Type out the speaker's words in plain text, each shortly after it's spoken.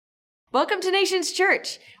Welcome to Nations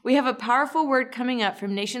Church. We have a powerful word coming up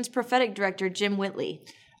from Nations Prophetic Director Jim Whitley.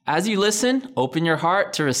 As you listen, open your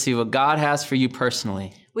heart to receive what God has for you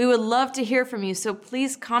personally. We would love to hear from you, so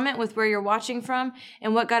please comment with where you're watching from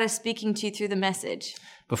and what God is speaking to you through the message.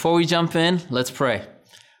 Before we jump in, let's pray.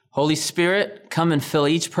 Holy Spirit, come and fill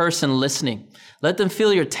each person listening. Let them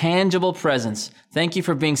feel your tangible presence. Thank you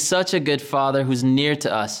for being such a good Father who's near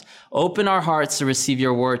to us. Open our hearts to receive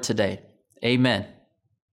your word today. Amen.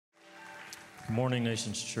 Good morning,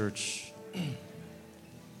 Nations Church.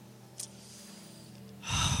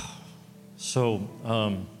 So,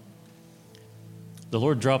 the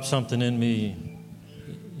Lord dropped something in me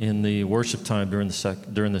in the worship time during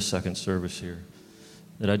the second service here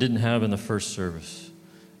that I didn't have in the first service.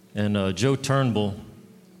 And Joe Turnbull,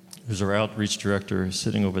 who's our outreach director, is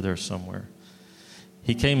sitting over there somewhere.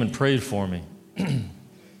 He came and prayed for me. And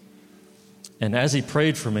as he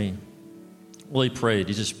prayed for me, well, he prayed.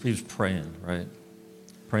 He was praying, right?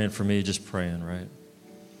 Praying for me, just praying, right?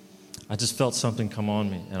 I just felt something come on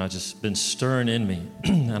me, and I just been stirring in me.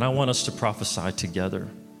 And I want us to prophesy together.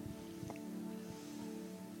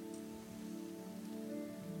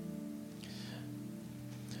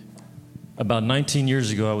 About 19 years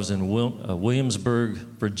ago, I was in Williamsburg,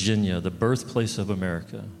 Virginia, the birthplace of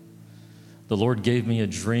America. The Lord gave me a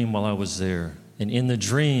dream while I was there. And in the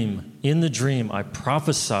dream, I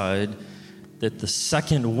prophesied that the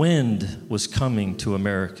second wind was coming to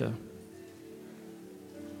America.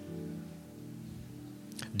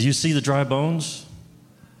 Do you see the dry bones?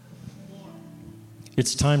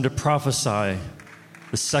 It's time to prophesy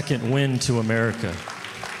the second wind to America.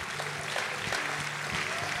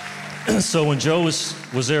 So when Joe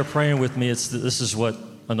was there praying with me, this is what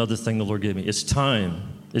another thing the Lord gave me. It's time.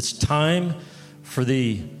 It's time for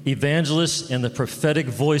the evangelists and the prophetic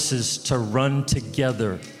voices to run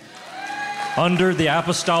together under the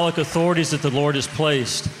apostolic authorities that the Lord has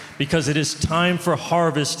placed, because it is time for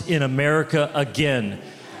harvest in America again.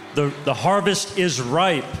 The harvest is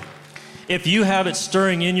ripe. If you have it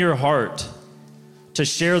stirring in your heart to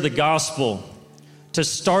share the gospel, to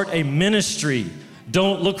start a ministry,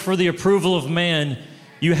 don't look for the approval of man.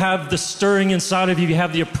 You have the stirring inside of you. You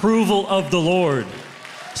have the approval of the Lord.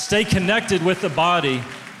 Stay connected with the body.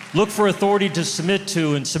 Look for authority to submit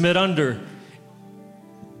to and submit under.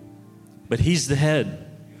 But he's the head.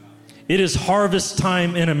 It is harvest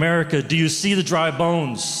time in America. Do you see the dry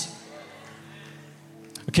bones?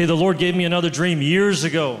 Okay, the Lord gave me another dream years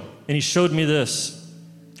ago, and he showed me this.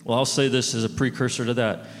 Well, I'll say this as a precursor to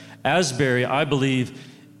that. Asbury, I believe,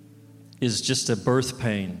 is just a birth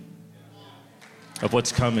pain of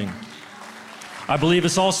what's coming. I believe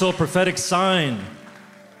it's also a prophetic sign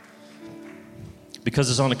because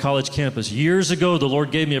it's on a college campus. Years ago, the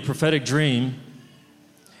Lord gave me a prophetic dream,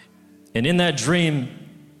 and in that dream,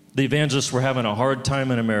 the evangelists were having a hard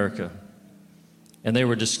time in America, and they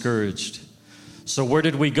were discouraged. So where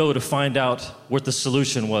did we go to find out what the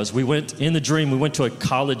solution was? We went to a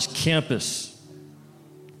college campus.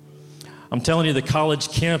 I'm telling you, the college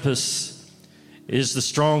campus is the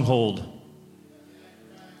stronghold.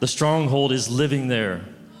 The stronghold is living there.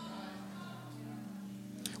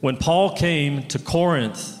 When Paul came to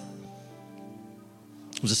Corinth,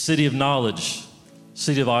 it was a city of knowledge,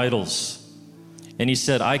 city of idols. And he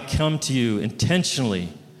said, I come to you intentionally,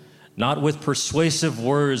 not with persuasive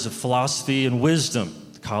words of philosophy and wisdom,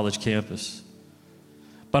 the college campus,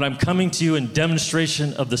 but I'm coming to you in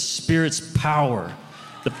demonstration of the Spirit's power,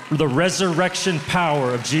 the resurrection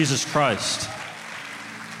power of Jesus Christ.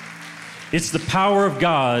 It's the power of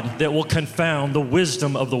God that will confound the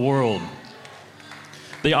wisdom of the world.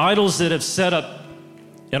 The idols that have set up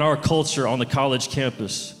in our culture on the college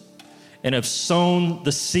campus and have sown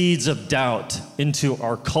the seeds of doubt into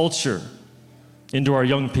our culture, into our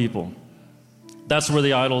young people. That's where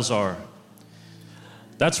the idols are.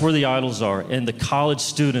 That's where the idols are. And the college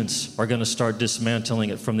students are going to start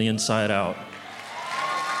dismantling it from the inside out.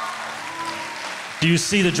 Do you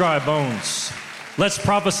see the dry bones? Let's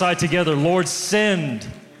prophesy together. Lord, send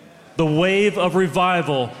the wave of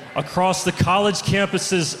revival across the college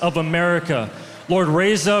campuses of America. Lord,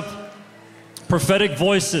 raise up prophetic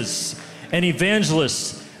voices and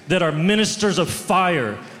evangelists that are ministers of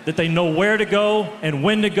fire, that they know where to go and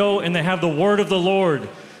when to go, and they have the word of the Lord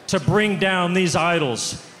to bring down these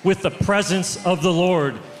idols with the presence of the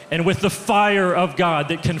Lord and with the fire of God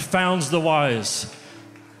that confounds the wise.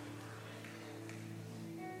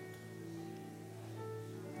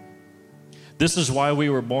 This is why we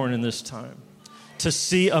were born in this time, to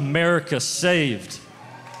see America saved.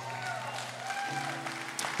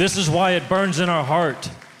 This is why it burns in our heart.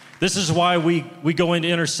 This is why we go into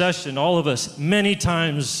intercession, all of us, many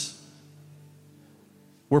times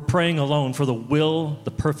We're praying alone for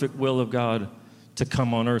the perfect will of God to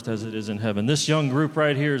come on earth as it is in heaven. This young group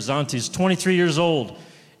right here, Zanti's 23 years old,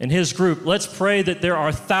 and his group, let's pray that there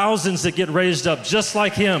are thousands that get raised up just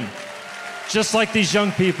like him, just like these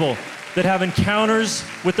young people that have encounters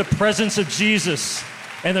with the presence of Jesus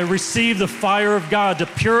and they receive the fire of God to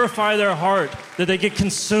purify their heart, that they get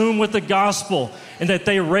consumed with the gospel, and that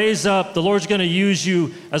they raise up. The Lord's going to use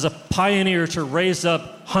you as a pioneer to raise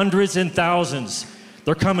up hundreds and thousands.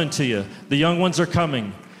 They're coming to you. The young ones are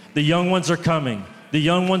coming. The young ones are coming. The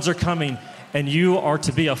young ones are coming. And you are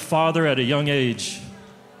to be a father at a young age.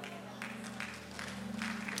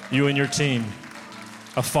 You and your team.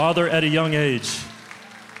 A father at a young age.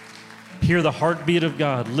 Hear the heartbeat of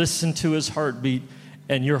God. Listen to his heartbeat,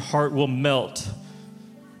 and your heart will melt,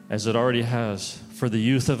 as it already has, for the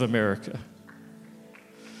youth of America.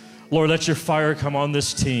 Lord, let your fire come on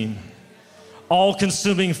this team.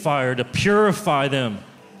 All-consuming fire to purify them,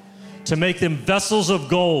 to make them vessels of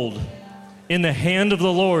gold in the hand of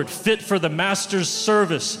the Lord, fit for the master's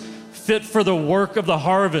service, fit for the work of the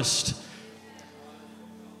harvest.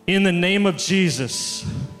 In the name of Jesus,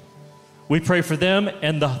 we pray for them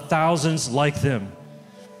and the thousands like them.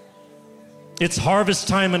 It's harvest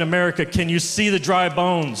time in America. Can you see the dry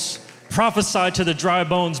bones? Prophesy to the dry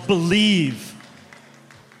bones. Believe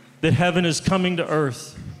that heaven is coming to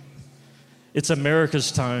earth. It's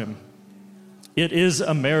America's time. It is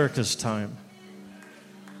America's time.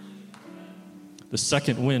 The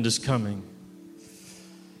second wind is coming.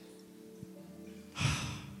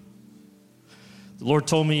 The Lord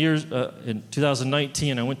told me in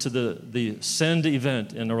 2019, I went to the Send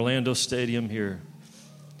event in Orlando Stadium here.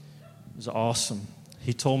 It was awesome.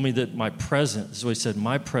 He told me that my presence, this is what he said,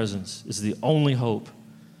 my presence is the only hope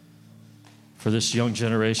for this young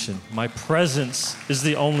generation. My presence is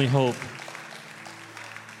the only hope.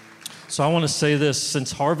 So I want to say this,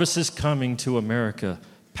 since harvest is coming to America,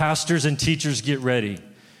 pastors and teachers get ready.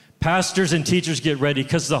 Pastors and teachers get ready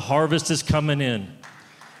because the harvest is coming in.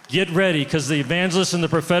 Get ready because the evangelists and the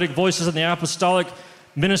prophetic voices and the apostolic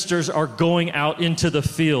ministers are going out into the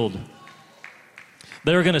field.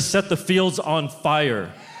 They're going to set the fields on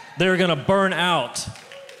fire. They're going to burn out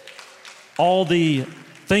all the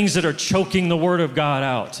things that are choking the word of God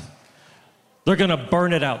out. They're going to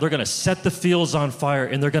burn it out. They're going to set the fields on fire,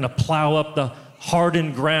 and they're going to plow up the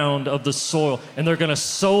hardened ground of the soil, and they're going to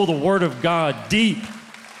sow the word of God deep.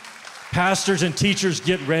 Pastors and teachers,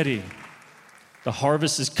 get ready. The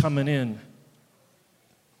harvest is coming in.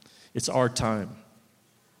 It's our time.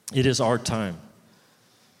 It is our time.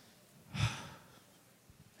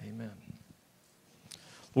 Amen.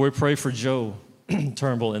 Lord, we pray for Joe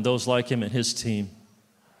Turnbull and those like him and his team,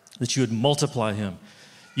 that you would multiply him.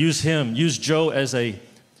 Use him. Use Joe as a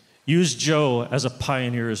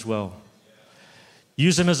pioneer as well.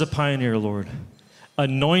 Use him as a pioneer, Lord.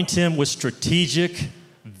 Anoint him with strategic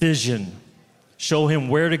vision. Show him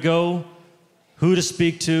where to go, who to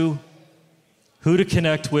speak to, who to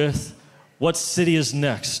connect with, what city is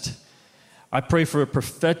next. I pray for a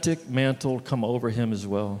prophetic mantle to come over him as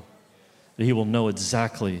well, that he will know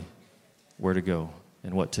exactly where to go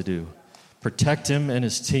and what to do. Protect him and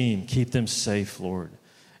his team. Keep them safe, Lord,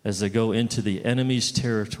 as they go into the enemy's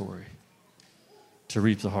territory to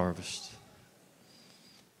reap the harvest.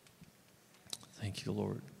 Thank you,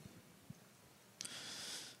 Lord.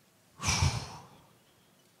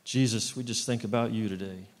 Jesus, we just think about you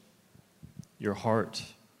today. Your heart,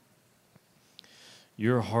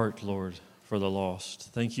 Lord, for the lost.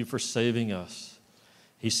 Thank you for saving us.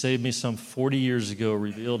 He saved me some 40 years ago,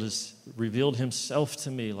 revealed himself to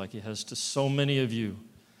me like he has to so many of you.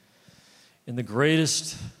 And the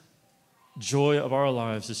greatest joy of our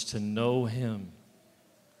lives is to know him.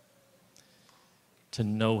 To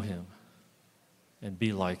know him and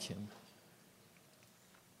be like him.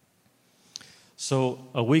 So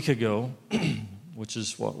a week ago, which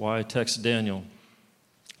is why I texted Daniel,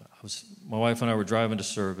 my wife and I were driving to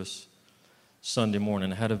service Sunday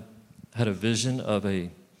morning. I had a vision of a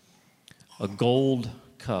gold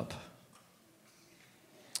cup.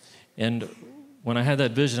 And when I had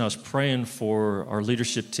that vision, I was praying for our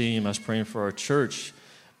leadership team. I was praying for our church.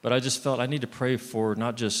 But I just felt I need to pray for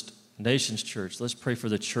not just Nations Church. Let's pray for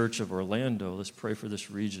the church of Orlando. Let's pray for this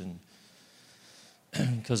region.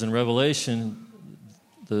 Because in Revelation,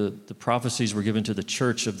 the prophecies were given to the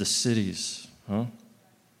church of the cities.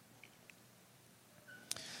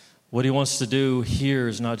 What he wants to do here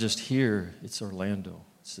is not just here, it's Orlando.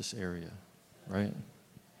 It's this area, right?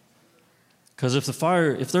 Because if the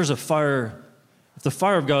fire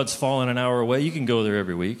of God's fallen an hour away, you can go there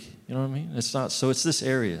every week. You know what I mean? It's not, so it's this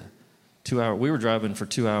area. 2 hours. We were driving for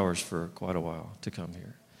 2 hours for quite a while to come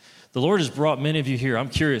here. The Lord has brought many of you here. I'm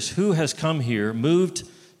curious, who has come here, moved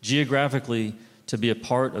geographically to be a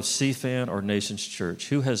part of CFAN or Nations Church?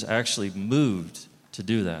 Who has actually moved to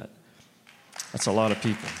do that? That's a lot of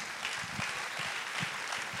people.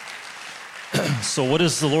 So what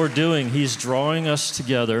is the Lord doing? He's drawing us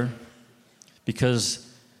together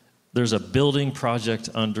because there's a building project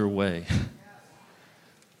underway.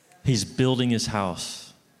 He's building his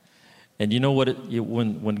house. And you know what?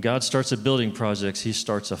 When God starts a building project, he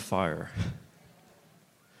starts a fire.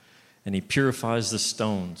 And he purifies the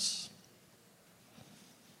stones.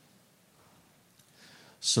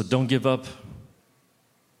 So don't give up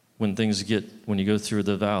when you go through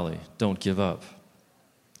the valley. Don't give up.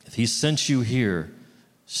 If he sent you here,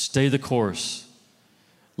 stay the course.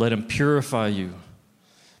 Let him purify you.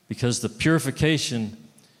 Because the purification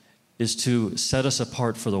is to set us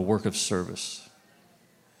apart for the work of service.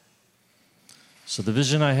 So the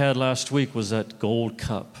vision I had last week was that gold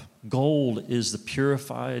cup. Gold is the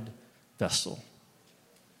purified vessel.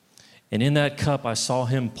 And in that cup, I saw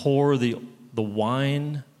him pour the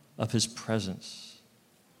wine of his presence.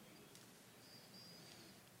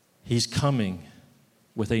 He's coming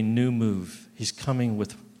with a new move. He's coming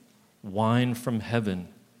with wine from heaven.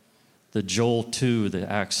 The Joel 2,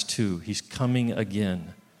 the Acts 2. He's coming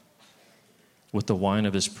again with the wine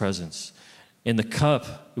of his presence. In the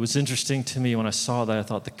cup, it was interesting to me when I saw that. I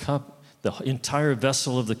thought the cup, the entire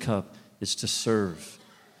vessel of the cup is to serve.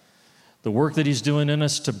 The work that he's doing in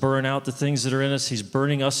us to burn out the things that are in us, he's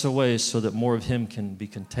burning us away so that more of him can be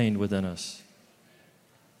contained within us.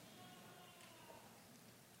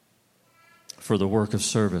 For the work of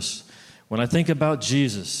service. When I think about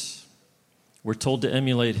Jesus, we're told to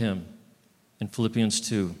emulate him in Philippians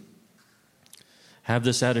 2. Have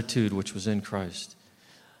this attitude which was in Christ.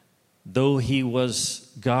 Though he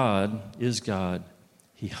was God, is God,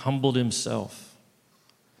 he humbled himself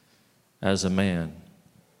as a man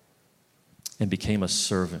and became a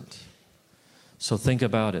servant. So think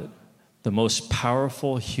about it. The most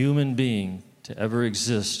powerful human being to ever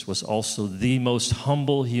exist was also the most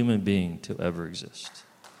humble human being to ever exist.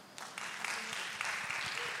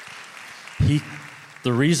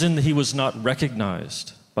 The reason he was not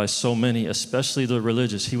recognized by so many, especially the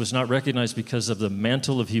religious, he was not recognized because of the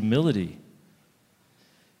mantle of humility.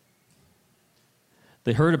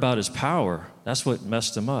 They heard about his power. That's what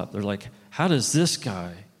messed him up. They're like, how does this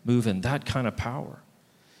guy move in that kind of power?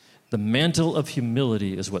 The mantle of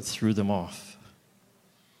humility is what threw them off.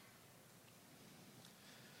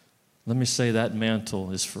 Let me say that mantle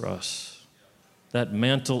is for us. That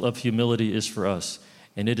mantle of humility is for us.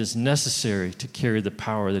 And it is necessary to carry the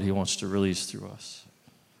power that he wants to release through us.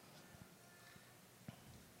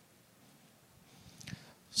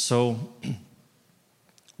 So,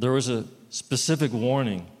 there was a specific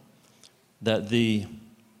warning that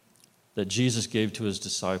Jesus gave to his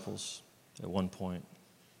disciples at one point.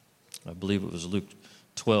 I believe it was Luke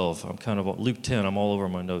 12. Luke 10, I'm all over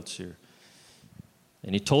my notes here.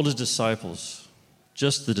 And he told his disciples,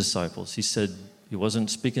 just the disciples, he said, he wasn't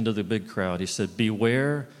speaking to the big crowd. He said,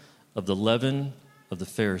 beware of the leaven of the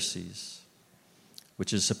Pharisees,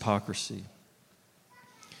 which is hypocrisy.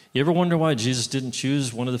 You ever wonder why Jesus didn't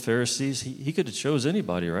choose one of the Pharisees? He could have chose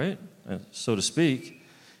anybody, right? So to speak.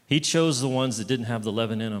 He chose the ones that didn't have the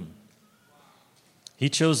leaven in them. He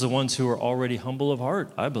chose the ones who were already humble of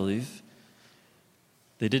heart, I believe.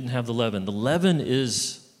 They didn't have the leaven. The leaven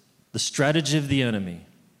is the strategy of the enemy.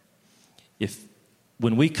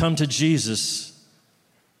 When we come to Jesus,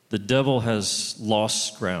 the devil has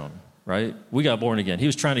lost ground, right? We got born again. He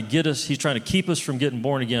was trying to get us, he's trying to keep us from getting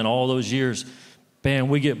born again all those years. Bam,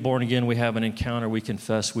 we get born again, we have an encounter, we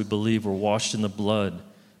confess, we believe, we're washed in the blood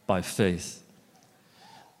by faith.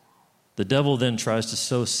 The devil then tries to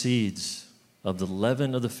sow seeds of the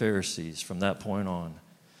leaven of the Pharisees from that point on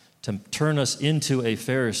to turn us into a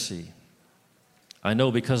Pharisee. I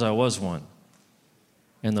know because I was one.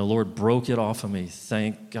 And the Lord broke it off of me.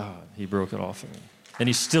 Thank God he broke it off of me. And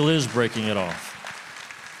he still is breaking it off.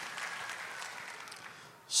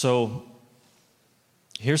 So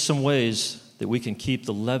here's some ways that we can keep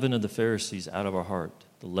the leaven of the Pharisees out of our heart,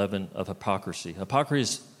 the leaven of hypocrisy.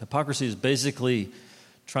 Hypocrisy is basically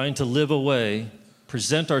trying to live a way,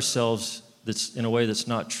 present ourselves that's in a way that's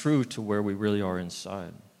not true to where we really are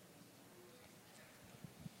inside.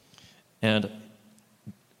 And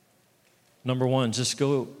number one, just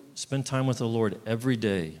go spend time with the Lord every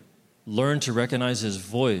day. Learn to recognize his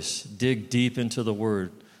voice. Dig deep into the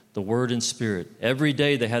word in spirit. Every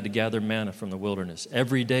day they had to gather manna from the wilderness.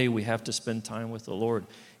 Every day we have to spend time with the Lord.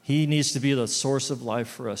 He needs to be the source of life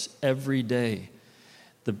for us every day.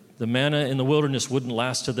 The manna in the wilderness wouldn't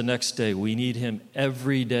last to the next day. We need him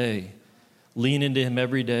every day. Lean into him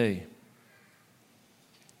every day.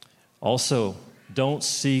 Also, don't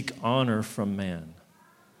seek honor from man.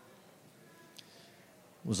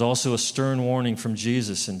 It was also a stern warning from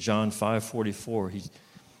Jesus in John 5:44.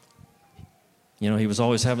 He was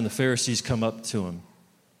always having the Pharisees come up to him.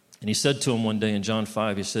 And he said to them one day in John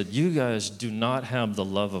 5, he said, "You guys do not have the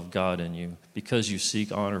love of God in you because you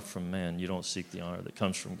seek honor from man. You don't seek the honor that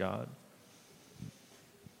comes from God."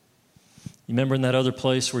 You remember in that other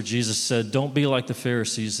place where Jesus said, don't be like the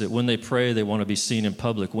Pharisees, that when they pray, they want to be seen in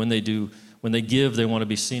public. When they give, they want to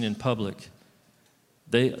be seen in public.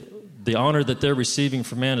 The honor that they're receiving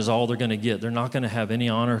from man is all they're going to get. They're not going to have any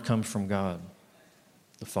honor come from God,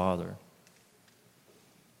 the Father.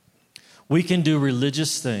 We can do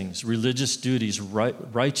religious things, religious duties,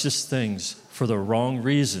 righteous things for the wrong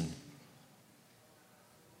reason.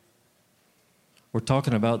 We're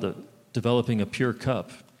talking about developing a pure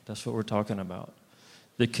cup. That's what we're talking about.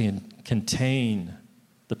 That can contain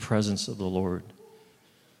the presence of the Lord.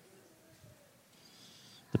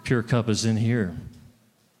 The pure cup is in here.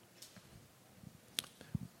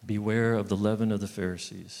 Beware of the leaven of the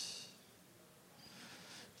Pharisees.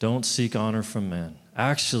 Don't seek honor from men.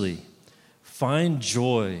 Actually, find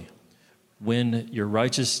joy when your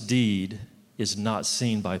righteous deed is not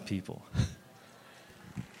seen by people.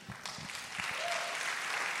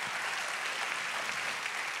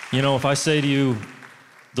 If I say to you,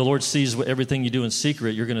 the Lord sees everything you do in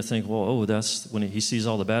secret, you're going to think, well, that's when he sees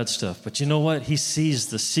all the bad stuff. But you know what? He sees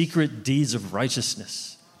the secret deeds of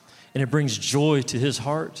righteousness, and it brings joy to his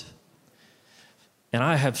heart. And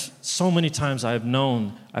I have so many times I've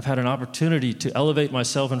had an opportunity to elevate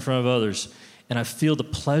myself in front of others, and I feel the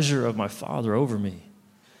pleasure of my Father over me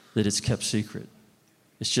that it's kept secret.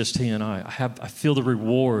 It's just he and I. I feel the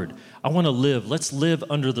reward. I want to live. Let's live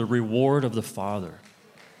under the reward of the Father.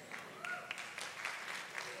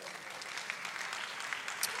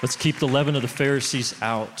 Let's keep the leaven of the Pharisees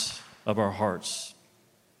out of our hearts.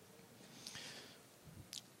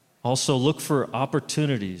 Also, look for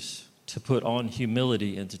opportunities to put on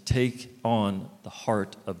humility and to take on the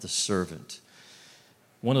heart of the servant.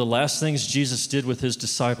 One of the last things Jesus did with his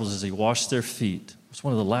disciples is he washed their feet. It's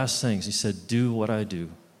one of the last things. He said, do what I do.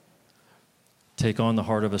 Take on the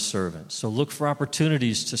heart of a servant. So look for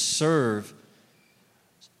opportunities to serve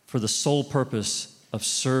for the sole purpose of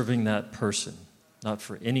serving that person, not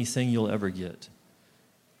for anything you'll ever get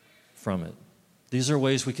from it. These are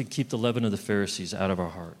ways we can keep the leaven of the Pharisees out of our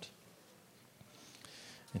heart.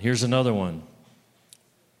 And here's another one.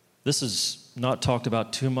 This is not talked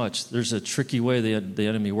about too much. There's a tricky way the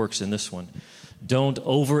enemy works in this one. Don't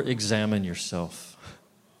over-examine yourself.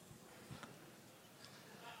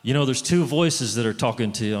 There's two voices that are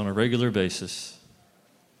talking to you on a regular basis.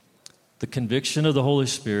 The conviction of the Holy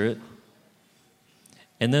Spirit,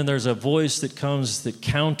 and then there's a voice that comes that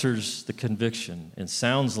counters the conviction and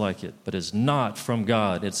sounds like it, but is not from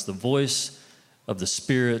God. It's the voice of the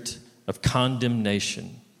spirit of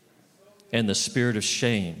condemnation and the spirit of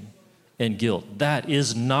shame and guilt. That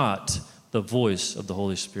is not the voice of the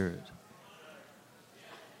Holy Spirit.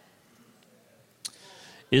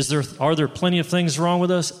 Are there plenty of things wrong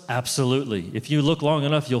with us? Absolutely. If you look long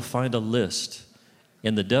enough, you'll find a list,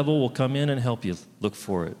 and the devil will come in and help you look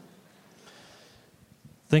for it.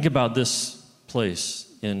 Think about this place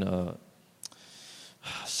in 1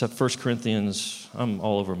 Corinthians. I'm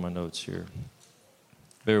all over my notes here.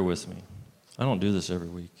 Bear with me. I don't do this every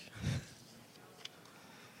week.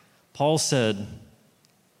 Paul said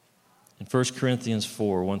in 1 Corinthians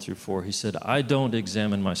 4, 1 through 4, he said, I don't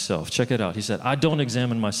examine myself. Check it out. He said, I don't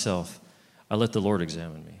examine myself. I let the Lord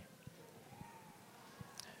examine me.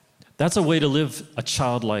 That's a way to live a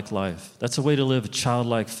childlike life. That's a way to live a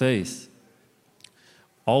childlike faith.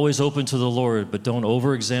 Always open to the Lord, but don't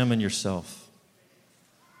over-examine yourself.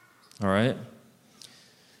 All right?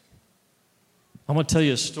 I'm going to tell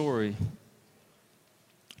you a story,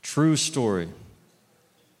 a true story,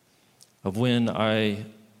 of when a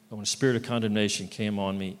spirit of condemnation came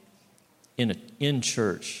on me in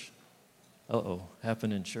church.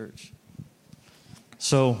 Happened in church.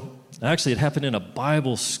 So, actually, it happened in a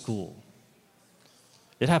Bible school.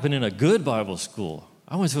 It happened in a good Bible school.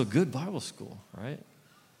 I went to a good Bible school, right?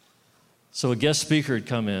 So a guest speaker had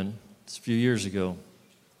come in a few years ago,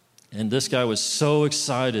 and this guy was so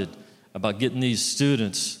excited about getting these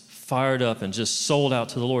students fired up and just sold out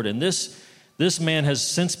to the Lord. And this man has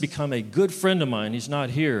since become a good friend of mine. He's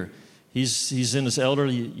not here. He's in his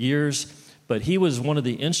elderly years, but he was one of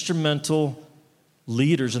the instrumental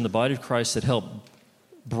leaders in the body of Christ that helped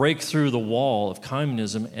break through the wall of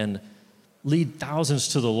communism and lead thousands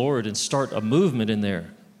to the Lord and start a movement in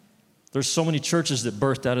there. There's so many churches that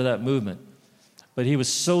birthed out of that movement. But he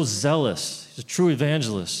was so zealous. He's a true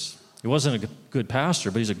evangelist. He wasn't a good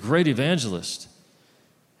pastor, but he's a great evangelist.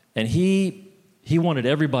 And he wanted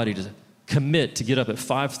everybody to commit to get up at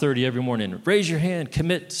 5:30 every morning. Raise your hand,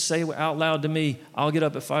 commit, say out loud to me, I'll get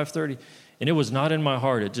up at 5:30. And it was not in my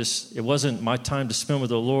heart. It wasn't my time to spend with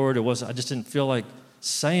the Lord. I just didn't feel like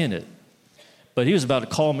saying it. But he was about to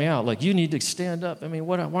call me out, like, you need to stand up. I mean,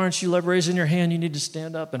 why aren't you raising your hand? You need to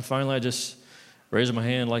stand up. And finally, I just raised my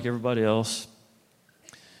hand like everybody else.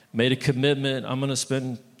 Made a commitment. I'm going to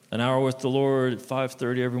spend an hour with the Lord at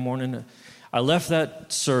 5:30 every morning. I left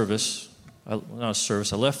that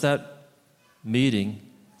I left that meeting,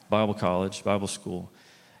 Bible college, Bible school.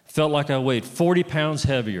 Felt like I weighed 40 pounds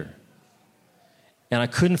heavier. And I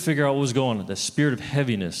couldn't figure out what was going on. The spirit of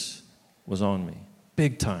heaviness was on me,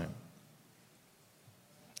 big time.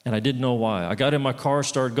 And I didn't know why. I got in my car,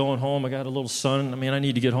 started going home. I got a little son. I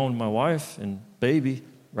need to get home to my wife and baby,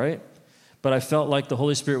 right? But I felt like the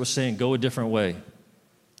Holy Spirit was saying, go a different way.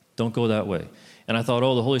 Don't go that way. And I thought,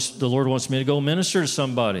 the Lord wants me to go minister to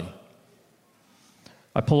somebody.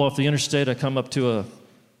 I pull off the interstate. I come up to a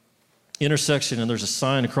intersection, and there's a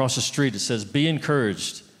sign across the street that says, be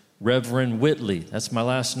encouraged, Reverend Whitley. That's my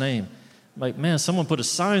last name. I'm like, man, someone put a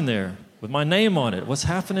sign there with my name on it. What's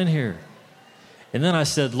happening here? And then I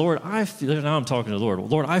said, Lord, now I'm talking to the Lord.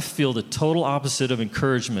 Lord, I feel the total opposite of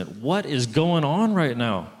encouragement. What is going on right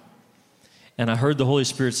now? And I heard the Holy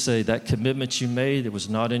Spirit say, that commitment you made that was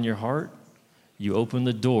not in your heart, you opened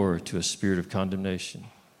the door to a spirit of condemnation.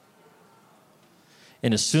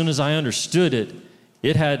 And as soon as I understood it,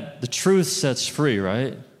 the truth sets free,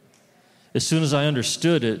 right? As soon as I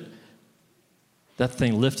understood it, that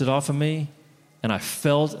thing lifted off of me, and I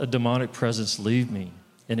felt a demonic presence leave me.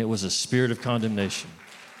 And it was a spirit of condemnation.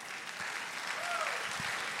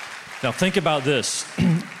 Now think about this.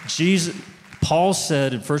 Paul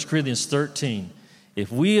said in 1 Corinthians 13, if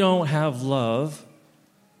we don't have love,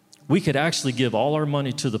 we could actually give all our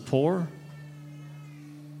money to the poor.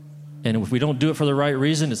 And if we don't do it for the right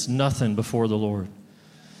reason, it's nothing before the Lord.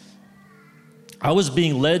 I was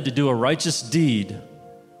being led to do a righteous deed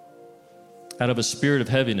out of a spirit of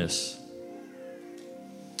heaviness.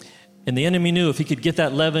 And the enemy knew if he could get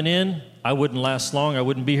that leaven in, I wouldn't last long. I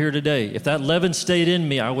wouldn't be here today. If that leaven stayed in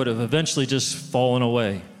me, I would have eventually just fallen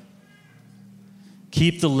away.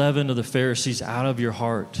 Keep the leaven of the Pharisees out of your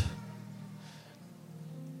heart.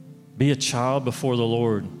 Be a child before the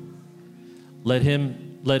Lord. Let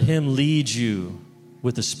him lead you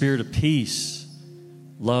with the spirit of peace,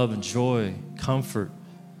 love and joy, comfort.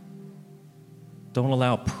 Don't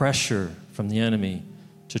allow pressure from the enemy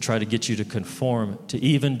to try to get you to conform, to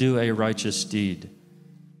even do a righteous deed.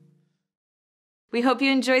 We hope you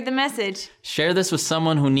enjoyed the message. Share this with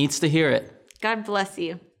someone who needs to hear it. God bless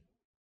you.